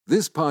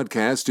This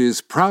podcast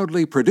is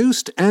proudly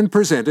produced and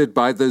presented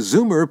by the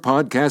Zoomer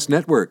Podcast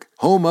Network,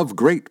 home of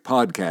great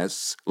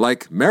podcasts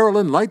like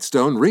Marilyn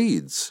Lightstone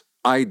Reads,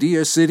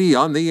 Idea City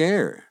on the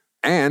Air,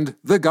 and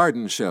The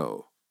Garden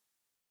Show.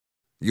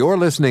 You're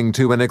listening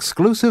to an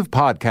exclusive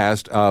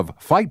podcast of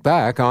Fight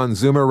Back on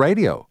Zoomer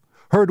Radio,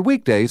 heard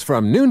weekdays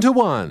from noon to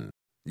 1.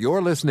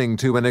 You're listening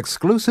to an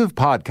exclusive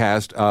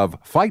podcast of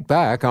Fight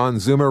Back on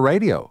Zoomer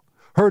Radio,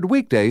 heard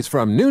weekdays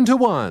from noon to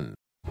 1.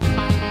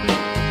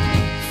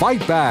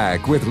 Fight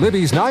Back with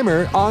Libby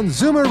Znaimer on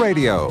Zoomer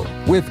Radio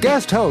with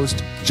guest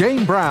host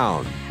Jane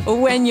Brown.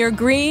 When you're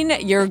green,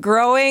 you're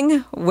growing.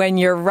 When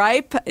you're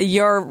ripe,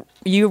 you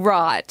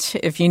rot.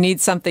 If you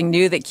need something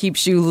new that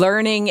keeps you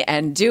learning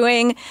and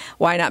doing,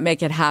 why not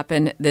make it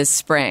happen this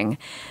spring?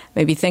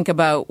 Maybe think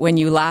about when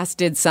you last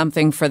did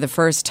something for the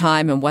first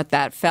time and what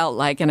that felt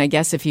like. And I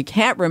guess if you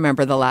can't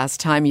remember the last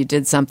time you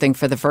did something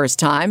for the first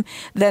time,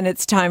 then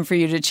it's time for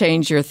you to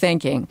change your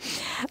thinking.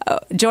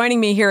 Joining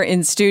me here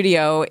in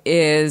studio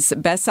is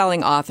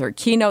best-selling author,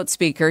 keynote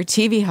speaker,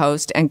 TV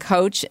host, and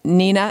coach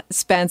Nina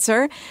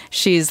Spencer.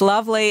 She's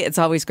lovely. It's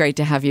always great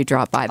to have you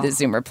drop by the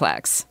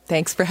Zoomerplex.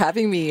 Thanks for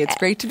having me. It's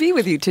great to be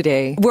with you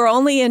today. We're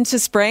only into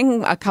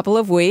spring, a couple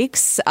of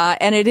weeks,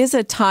 and it is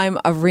a time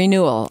of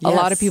renewal. Yes. A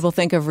lot of people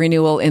think of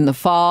renewal in the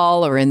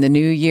fall or in the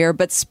new year,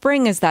 but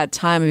spring is that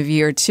time of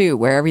year too,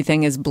 where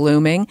everything is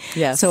blooming.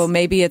 Yes. So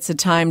maybe it's a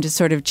time to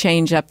sort of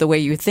change up the way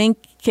you think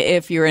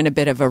if you're in a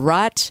bit of a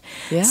rut.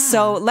 Yeah.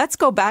 So let's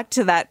go back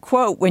to that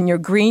quote, when you're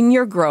green,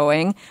 you're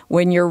growing.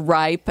 When you're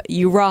ripe,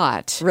 you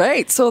rot.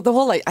 Right. So the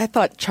whole, I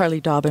thought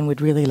Charlie Dobbin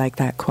would really like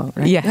that quote,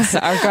 right? Yes,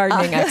 our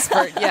gardening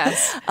expert,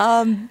 yes.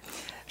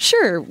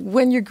 Sure.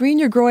 When you're green,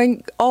 you're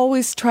growing,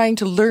 always trying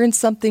to learn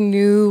something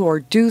new or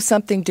do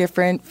something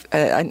different,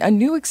 a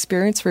new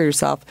experience for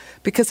yourself.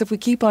 Because if we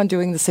keep on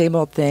doing the same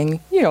old thing,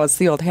 it's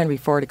the old Henry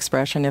Ford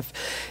expression,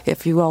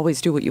 if you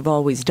always do what you've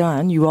always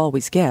done, you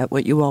always get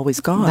what you always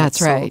got.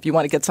 That's right. So if you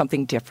want to get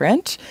something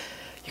different,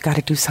 you got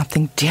to do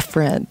something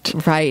different.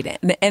 Right.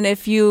 And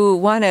if you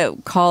want to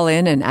call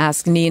in and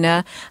ask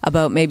Nina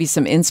about maybe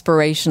some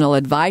inspirational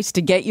advice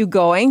to get you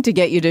going, to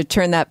get you to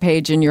turn that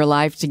page in your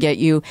life, to get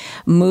you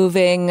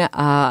moving.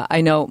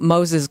 I know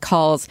Moses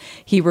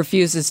he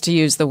refuses to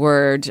use the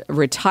word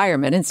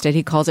retirement. Instead,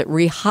 he calls it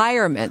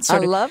rehirement. I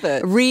love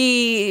it.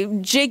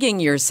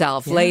 Rejigging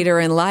yourself later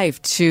in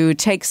life to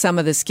take some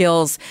of the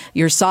skills,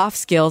 your soft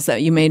skills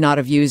that you may not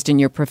have used in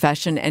your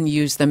profession, and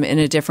use them in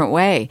a different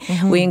way.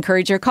 Mm-hmm. We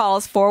encourage your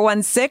calls.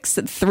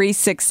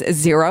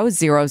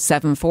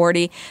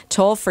 416-360-0740,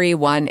 toll-free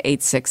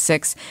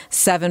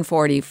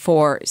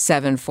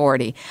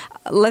 1-866-740-4740.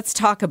 Let's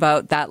talk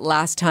about that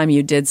last time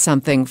you did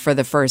something for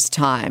the first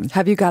time.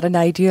 Have you got an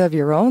idea of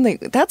your own?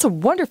 That's a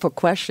wonderful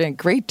question,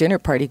 great dinner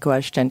party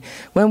question.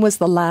 When was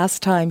the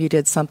last time you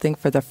did something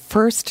for the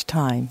first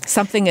time?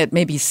 Something that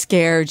maybe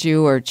scared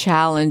you or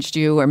challenged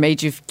you or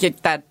made you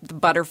get that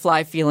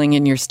butterfly feeling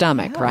in your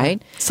stomach,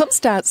 right? Some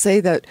stats say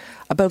that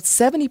about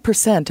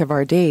 70% of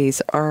our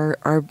days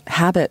are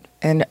habit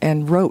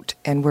and rote,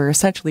 and we're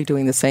essentially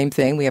doing the same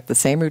thing. We have the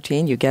same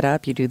routine. You get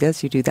up, you do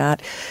this, you do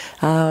that.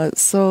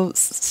 So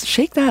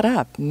shake that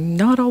up.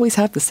 Not always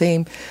have the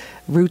same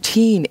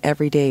routine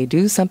every day.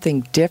 Do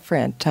something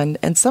different.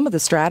 And some of the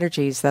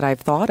strategies that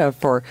I've thought of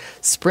for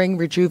spring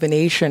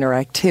rejuvenation or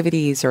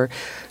activities or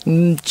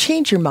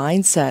change your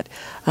mindset,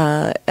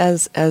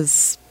 as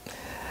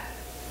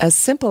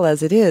simple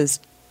as it is,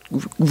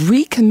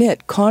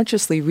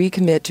 consciously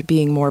recommit to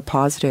being more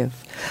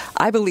positive.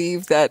 I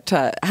believe that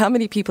how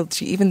many people,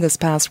 even this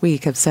past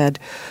week, have said,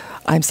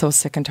 I'm so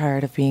sick and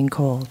tired of being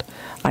cold.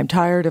 I'm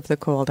tired of the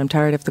cold. I'm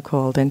tired of the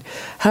cold. And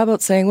how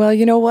about saying, well,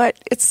 you know what?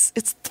 It's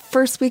the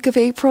first week of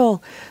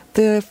April.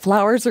 The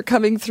flowers are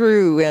coming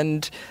through,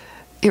 and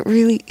it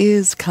really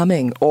is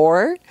coming.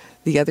 Or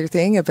the other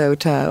thing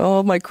about,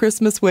 my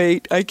Christmas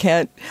weight, I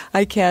can't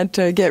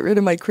get rid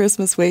of my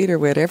Christmas weight or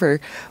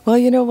whatever. Well,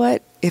 you know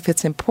what? If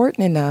it's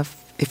important enough,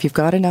 if you've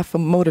got enough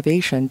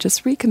motivation,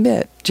 just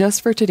recommit.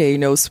 Just for today,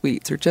 no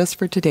sweets, or just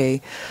for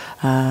today,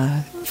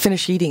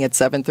 finish eating at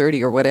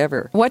 7:30 or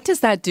whatever. What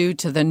does that do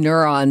to the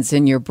neurons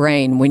in your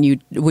brain when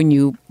you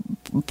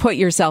put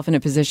yourself in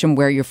a position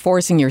where you're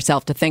forcing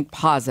yourself to think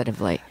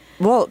positively?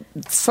 Well,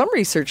 some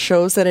research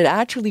shows that it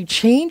actually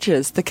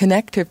changes the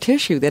connective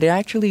tissue, that it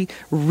actually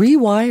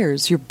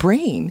rewires your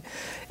brain.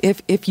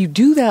 If you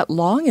do that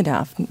long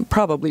enough,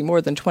 probably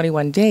more than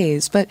 21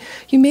 days, but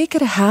you make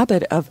it a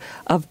habit of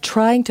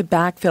trying to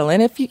backfill.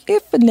 And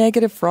if a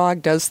negative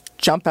frog does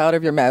jump out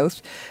of your mouth,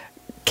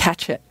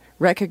 catch it,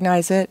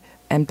 recognize it,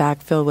 and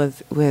backfill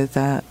with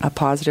a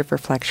positive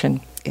reflection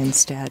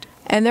instead.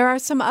 And there are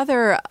some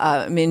other,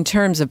 in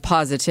terms of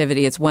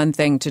positivity, it's one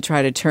thing to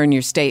try to turn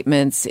your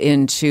statements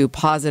into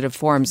positive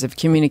forms of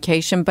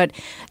communication, but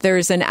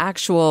there's an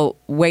actual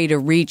way to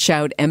reach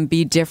out and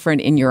be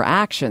different in your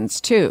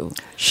actions, too.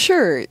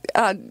 Sure.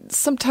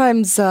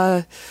 Sometimes,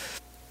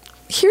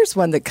 here's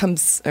one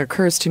that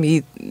occurs to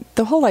me,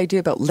 the whole idea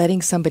about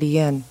letting somebody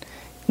in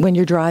when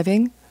you're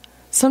driving.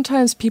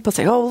 Sometimes people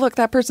say, oh, look,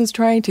 that person's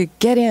trying to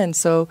get in,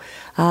 so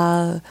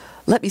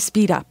let me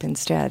speed up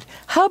instead.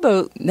 How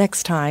about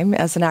next time,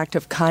 as an act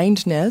of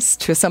kindness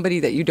to somebody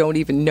that you don't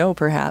even know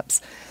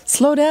perhaps,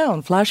 slow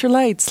down, flash your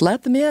lights,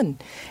 let them in.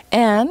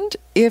 And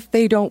if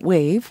they don't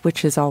wave,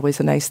 which is always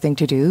a nice thing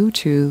to do,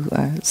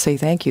 to say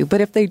thank you,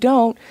 but if they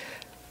don't,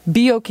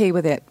 be okay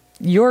with it.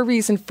 Your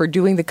reason for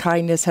doing the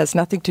kindness has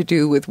nothing to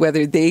do with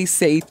whether they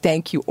say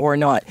thank you or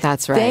not.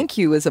 That's right. Thank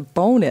you is a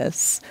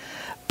bonus,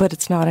 but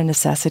it's not a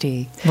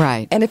necessity.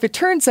 Right. And if it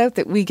turns out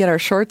that we get our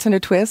shorts in a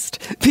twist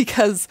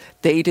because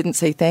they didn't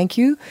say thank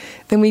you,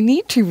 then we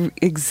need to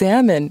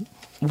examine,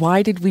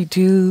 why did we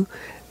do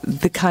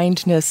the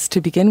kindness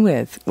to begin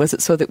with? Was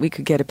it so that we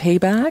could get a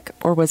payback,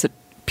 or was it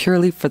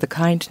purely for the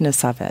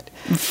kindness of it?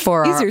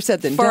 Easier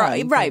said than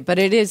done. Right, but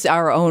it is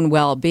our own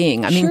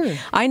well-being. I mean, Sure.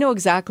 I know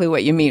exactly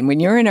what you mean. When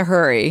you're in a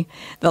hurry,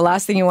 the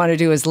last thing you want to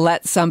do is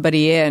let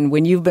somebody in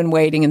when you've been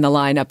waiting in the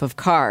lineup of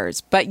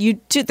cars. But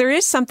there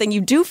is something,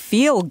 you do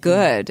feel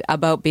good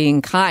about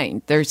being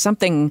kind. There's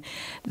something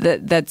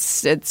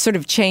it sort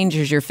of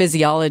changes your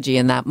physiology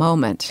in that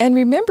moment. And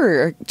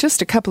remember,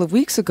 just a couple of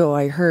weeks ago,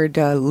 I heard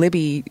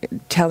Libby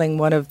telling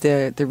one of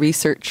the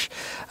research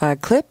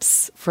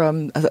clips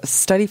from a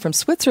study from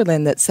Switzerland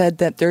that said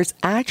that there's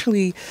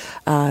actually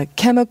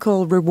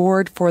chemical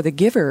reward for the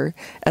giver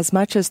as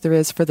much as there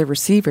is for the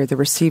receiver. The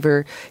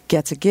receiver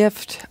gets a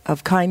gift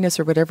of kindness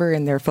or whatever,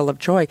 and they're full of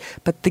joy.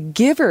 But the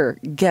giver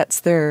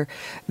gets their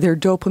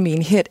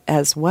dopamine hit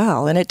as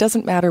well. And it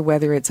doesn't matter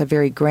whether it's a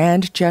very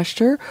grand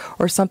gesture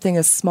or something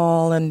as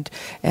small and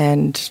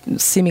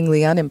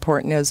seemingly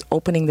unimportant as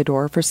opening the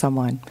door for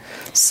someone.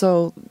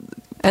 So...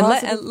 And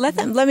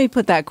let me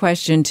put that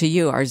question to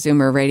you, our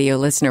Zoomer radio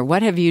listener.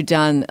 What have you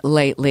done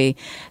lately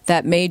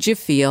that made you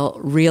feel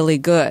really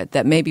good,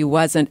 that maybe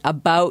wasn't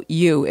about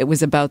you, it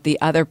was about the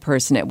other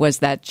person? It was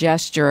that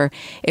gesture.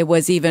 It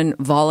was even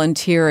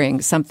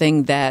volunteering,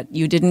 something that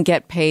you didn't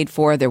get paid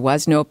for. There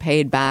was no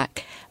paid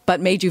back, but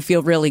made you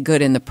feel really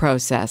good in the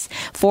process.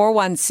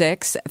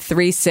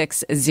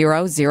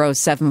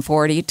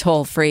 416-360-0740,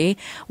 toll free,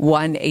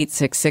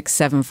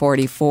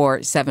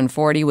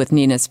 1-866-740-4740 with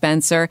Nina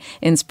Spencer,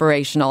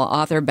 inspirational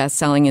author,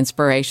 best-selling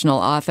inspirational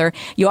author.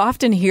 You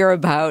often hear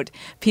about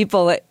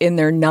people in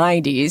their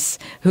 90s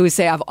who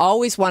say, I've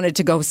always wanted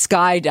to go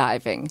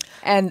skydiving.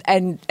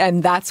 And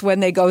that's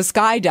when they go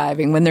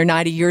skydiving, when they're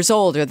 90 years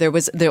old. Or there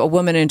was a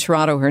woman in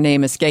Toronto, her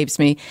name escapes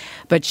me,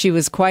 but she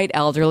was quite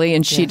elderly,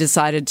 and she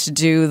decided to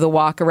do the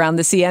walk around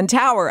the CN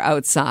Tower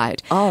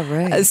outside. All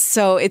right.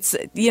 So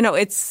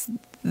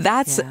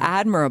that's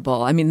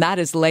admirable. I mean, that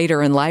is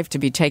later in life to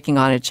be taking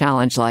on a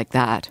challenge like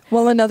that.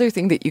 Well, another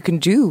thing that you can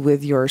do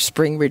with your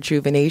spring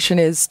rejuvenation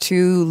is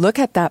to look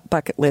at that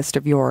bucket list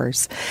of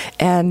yours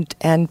and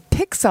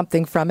pick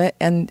something from it.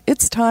 And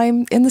it's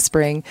time in the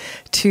spring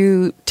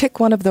to tick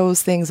one of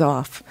those things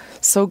off.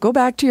 So go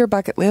back to your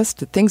bucket list,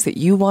 the things that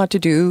you want to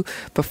do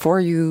before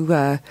you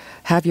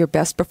have your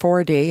best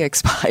before day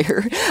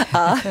expire.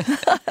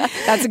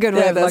 That's a good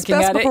way of looking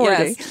at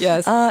it.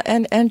 Yes.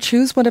 And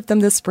choose one of them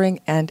this spring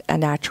and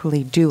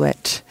actually do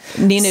it.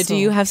 Nina, do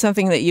you have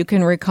something that you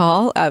can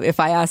recall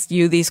if I asked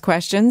you these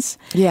questions?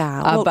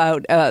 Yeah.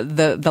 About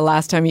the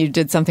last time you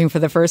did something for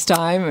the first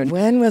time?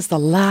 When was the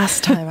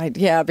last time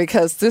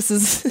because this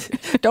is,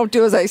 don't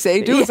do as I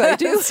say, do as I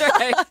do. That's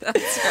right.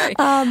 That's right.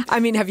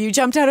 I mean, have you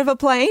jumped out of a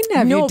plane?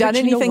 Have you done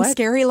anything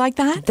scary like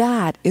that?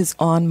 That is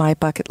on my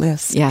bucket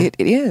list. Yeah. It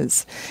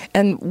is.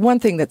 And one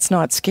thing that's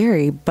not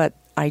scary, but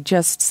I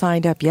just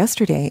signed up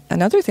yesterday.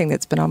 Another thing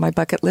that's been on my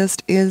bucket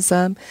list is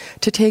to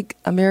take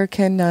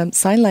American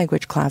Sign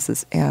Language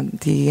classes and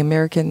the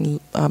American,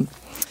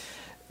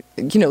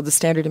 the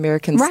standard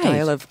American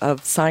style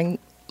of sign.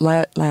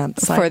 For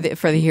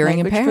the hearing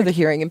impaired. For the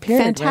hearing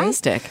impaired.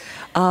 Fantastic.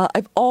 Right?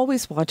 I've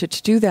always wanted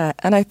to do that,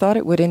 and I thought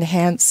it would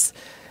enhance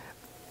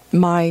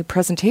my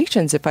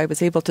presentations if I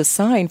was able to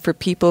sign for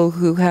people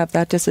who have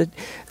that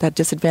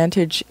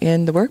disadvantage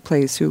in the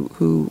workplace,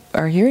 who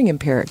are hearing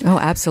impaired. Oh,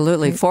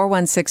 absolutely.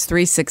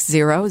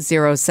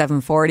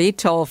 416-360-0740,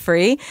 toll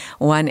free,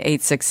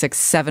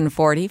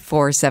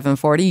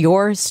 1-866-740-4740.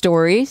 Your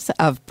stories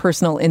of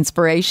personal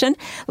inspiration.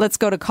 Let's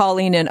go to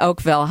Colleen in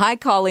Oakville. Hi,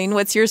 Colleen.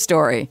 What's your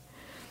story?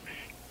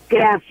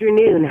 Good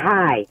afternoon.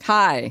 Hi.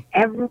 Hi.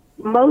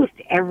 Most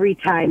every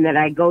time that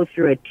I go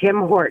through a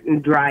Tim Horton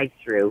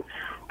drive-through,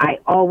 I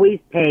always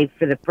pay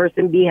for the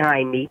person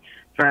behind me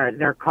for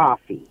their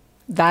coffee.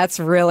 That's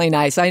really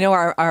nice. I know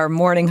our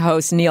morning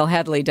host, Neil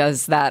Headley,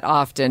 does that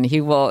often.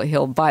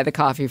 He'll buy the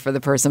coffee for the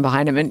person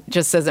behind him and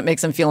just says it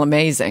makes him feel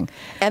amazing.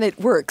 And it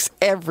works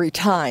every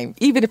time,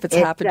 even if it's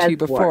happened to you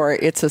before.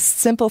 Work. It's a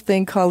simple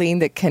thing, Colleen,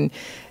 that can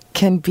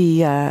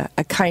be a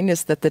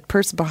kindness that the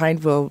person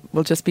behind will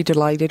just be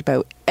delighted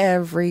about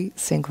every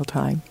single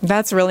time.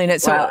 That's really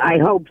nice. Well, I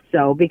hope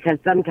so, because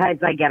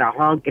sometimes I get a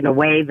honk and a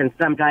wave and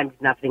sometimes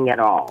nothing at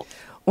all.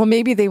 Well,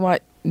 maybe they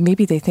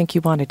think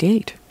you want a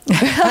date.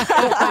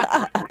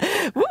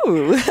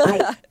 Ooh.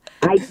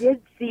 I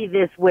did see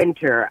this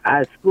winter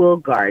a school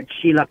guard.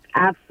 She looked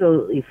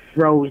absolutely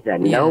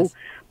frozen. Yes. No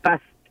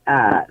bus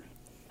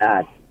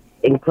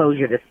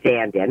enclosure to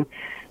stand in.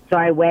 So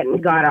I went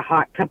and got a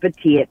hot cup of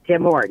tea at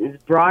Tim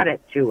Hortons, brought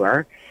it to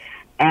her,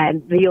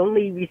 and the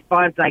only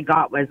response I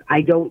got was,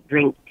 "I don't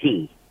drink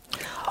tea."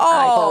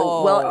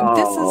 Oh, well,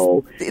 this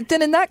is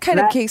then in that kind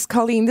of case,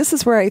 Colleen, this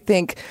is where I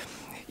think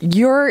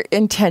your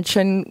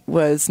intention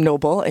was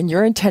noble and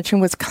your intention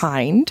was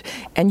kind,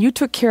 and you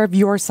took care of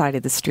your side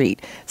of the street.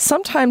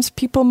 Sometimes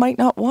people might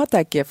not want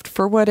that gift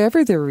for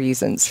whatever their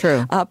reasons.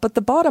 True. But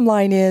the bottom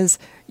line is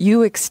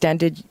you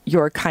extended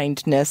your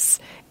kindness,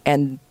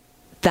 and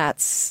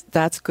that's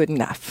good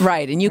enough.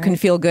 Right, and you can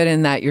feel good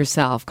in that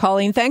yourself.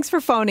 Colleen, thanks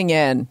for phoning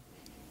in.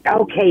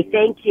 Okay,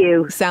 thank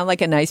you. Sound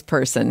like a nice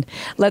person.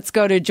 Let's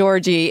go to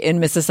Georgie in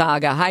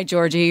Mississauga. Hi,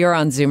 Georgie. You're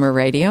on Zoomer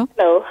Radio.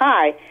 Hello,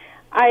 hi.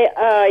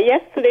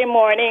 Yesterday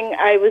morning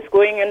I was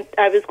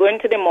going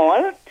to the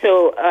mall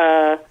to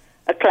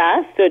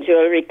a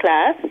jewelry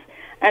class,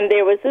 and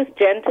there was this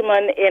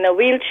gentleman in a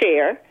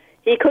wheelchair.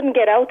 He couldn't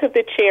get out of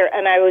the chair,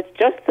 and I was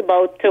just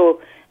about to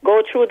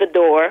go through the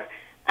door,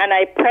 and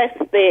I pressed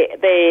the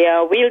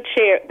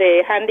wheelchair,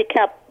 the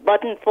handicap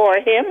button for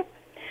him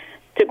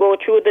to go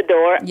through the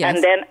door, yes.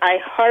 And then I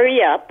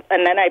hurry up,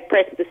 and then I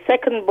press the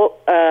second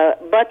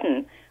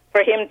button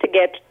for him to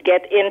get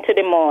into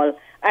the mall.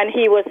 And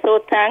he was so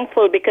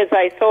thankful because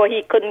I saw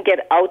he couldn't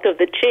get out of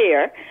the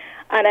chair.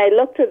 And I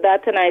looked at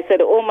that and I said,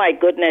 oh, my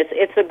goodness,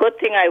 it's a good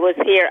thing I was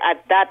here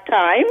at that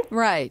time.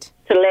 Right.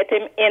 To let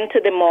him into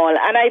the mall.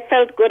 And I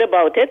felt good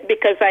about it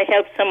because I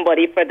helped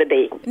somebody for the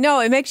day. No,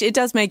 it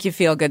does make you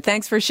feel good.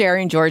 Thanks for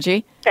sharing,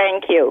 Georgie.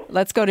 Thank you.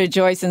 Let's go to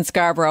Joyce in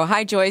Scarborough.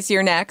 Hi, Joyce.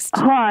 You're next.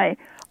 Hi.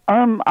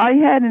 I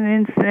had an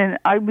incident.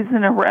 I was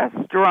in a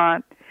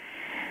restaurant.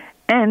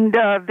 And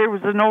there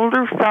was an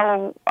older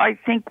fellow, I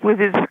think, with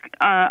his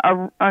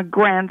a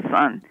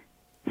grandson.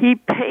 He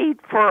paid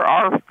for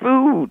our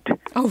food.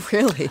 Oh,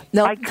 really?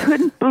 No. I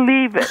couldn't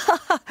believe it.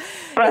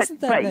 But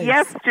nice?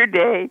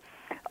 Yesterday,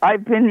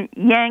 I've been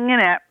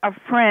yanging at a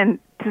friend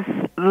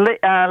to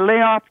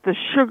lay off the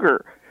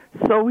sugar.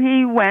 So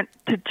he went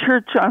to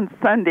church on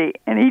Sunday,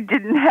 and he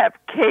didn't have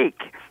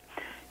cake.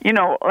 You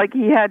know, like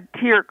he had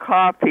tea or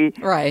coffee.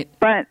 Right.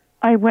 But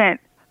I went,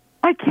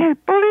 I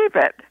can't believe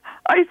it.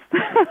 I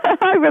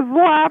was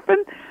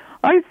laughing.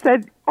 I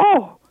said,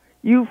 oh,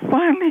 you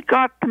finally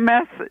got the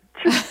message.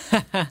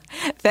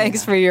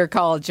 Thanks for your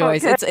call,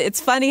 Joyce. Okay. It's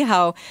funny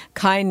how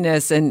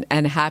kindness and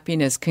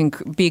happiness can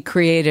be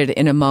created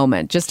in a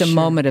moment, just a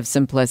moment of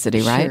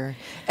simplicity, right? Sure.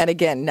 And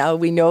again, now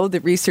we know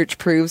that research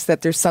proves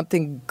that there's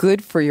something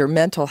good for your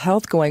mental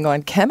health going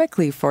on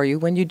chemically for you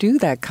when you do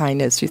that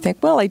kindness. You think,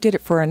 well, I did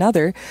it for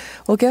another.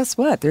 Well, guess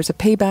what? There's a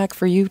payback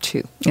for you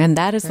too. And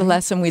that is the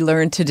lesson we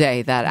learned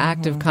today, that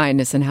act of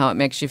kindness and how it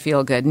makes you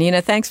feel good.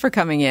 Nina, thanks for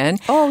coming in.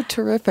 Oh,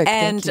 terrific.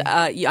 And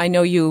Thank you. I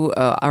know you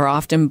are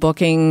often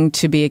booking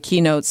to be a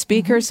keynote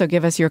speaker, so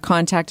give us your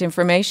contact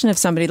information if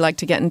somebody'd like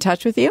to get in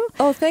touch with you.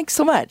 Oh, thanks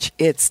so much.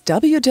 It's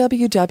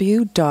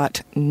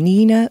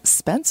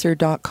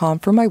www.ninaspencer.com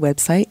for my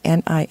website,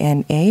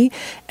 Nina,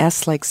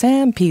 S like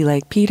Sam, P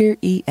like Peter,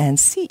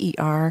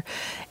 ENCER.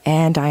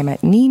 And I'm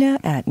at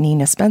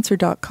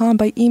ninaspencer.com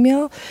by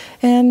email.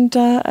 And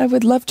I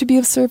would love to be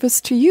of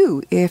service to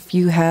you. If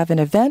you have an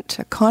event,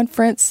 a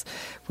conference,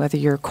 whether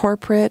you're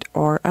corporate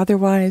or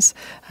otherwise,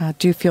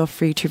 do feel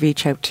free to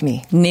reach out to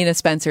me. Nina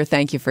Spencer,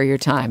 thank you for your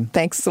time.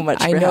 Thanks so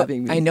much for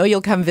having me. I know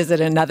you'll come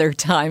visit another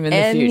time in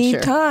the future.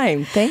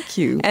 Anytime. Thank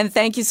you. And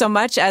thank you so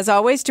much, as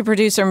always, to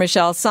producer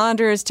Michelle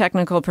Saunders,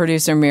 technical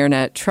producer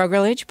Mirna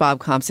Trogerlich. Bob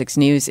Comsick's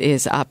News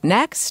is up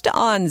next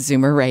on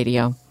Zoomer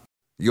Radio.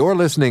 You're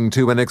listening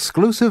to an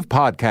exclusive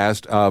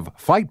podcast of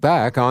Fight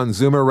Back on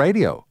Zoomer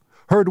Radio.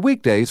 Heard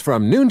weekdays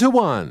from noon to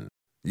 1.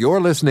 You're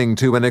listening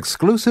to an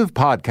exclusive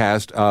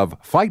podcast of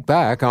Fight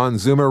Back on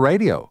Zoomer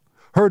Radio.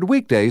 Heard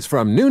weekdays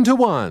from noon to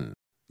 1.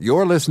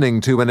 You're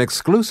listening to an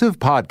exclusive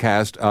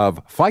podcast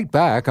of Fight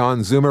Back on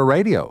Zoomer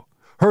Radio.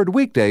 Heard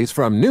weekdays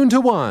from noon to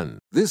 1.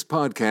 This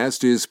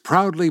podcast is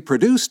proudly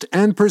produced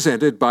and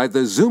presented by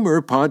the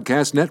Zoomer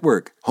Podcast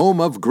Network, home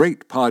of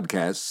great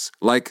podcasts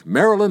like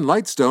Marilyn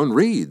Lightstone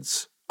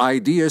Reads,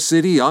 Idea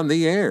City on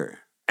the Air,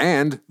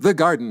 and The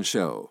Garden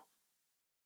Show.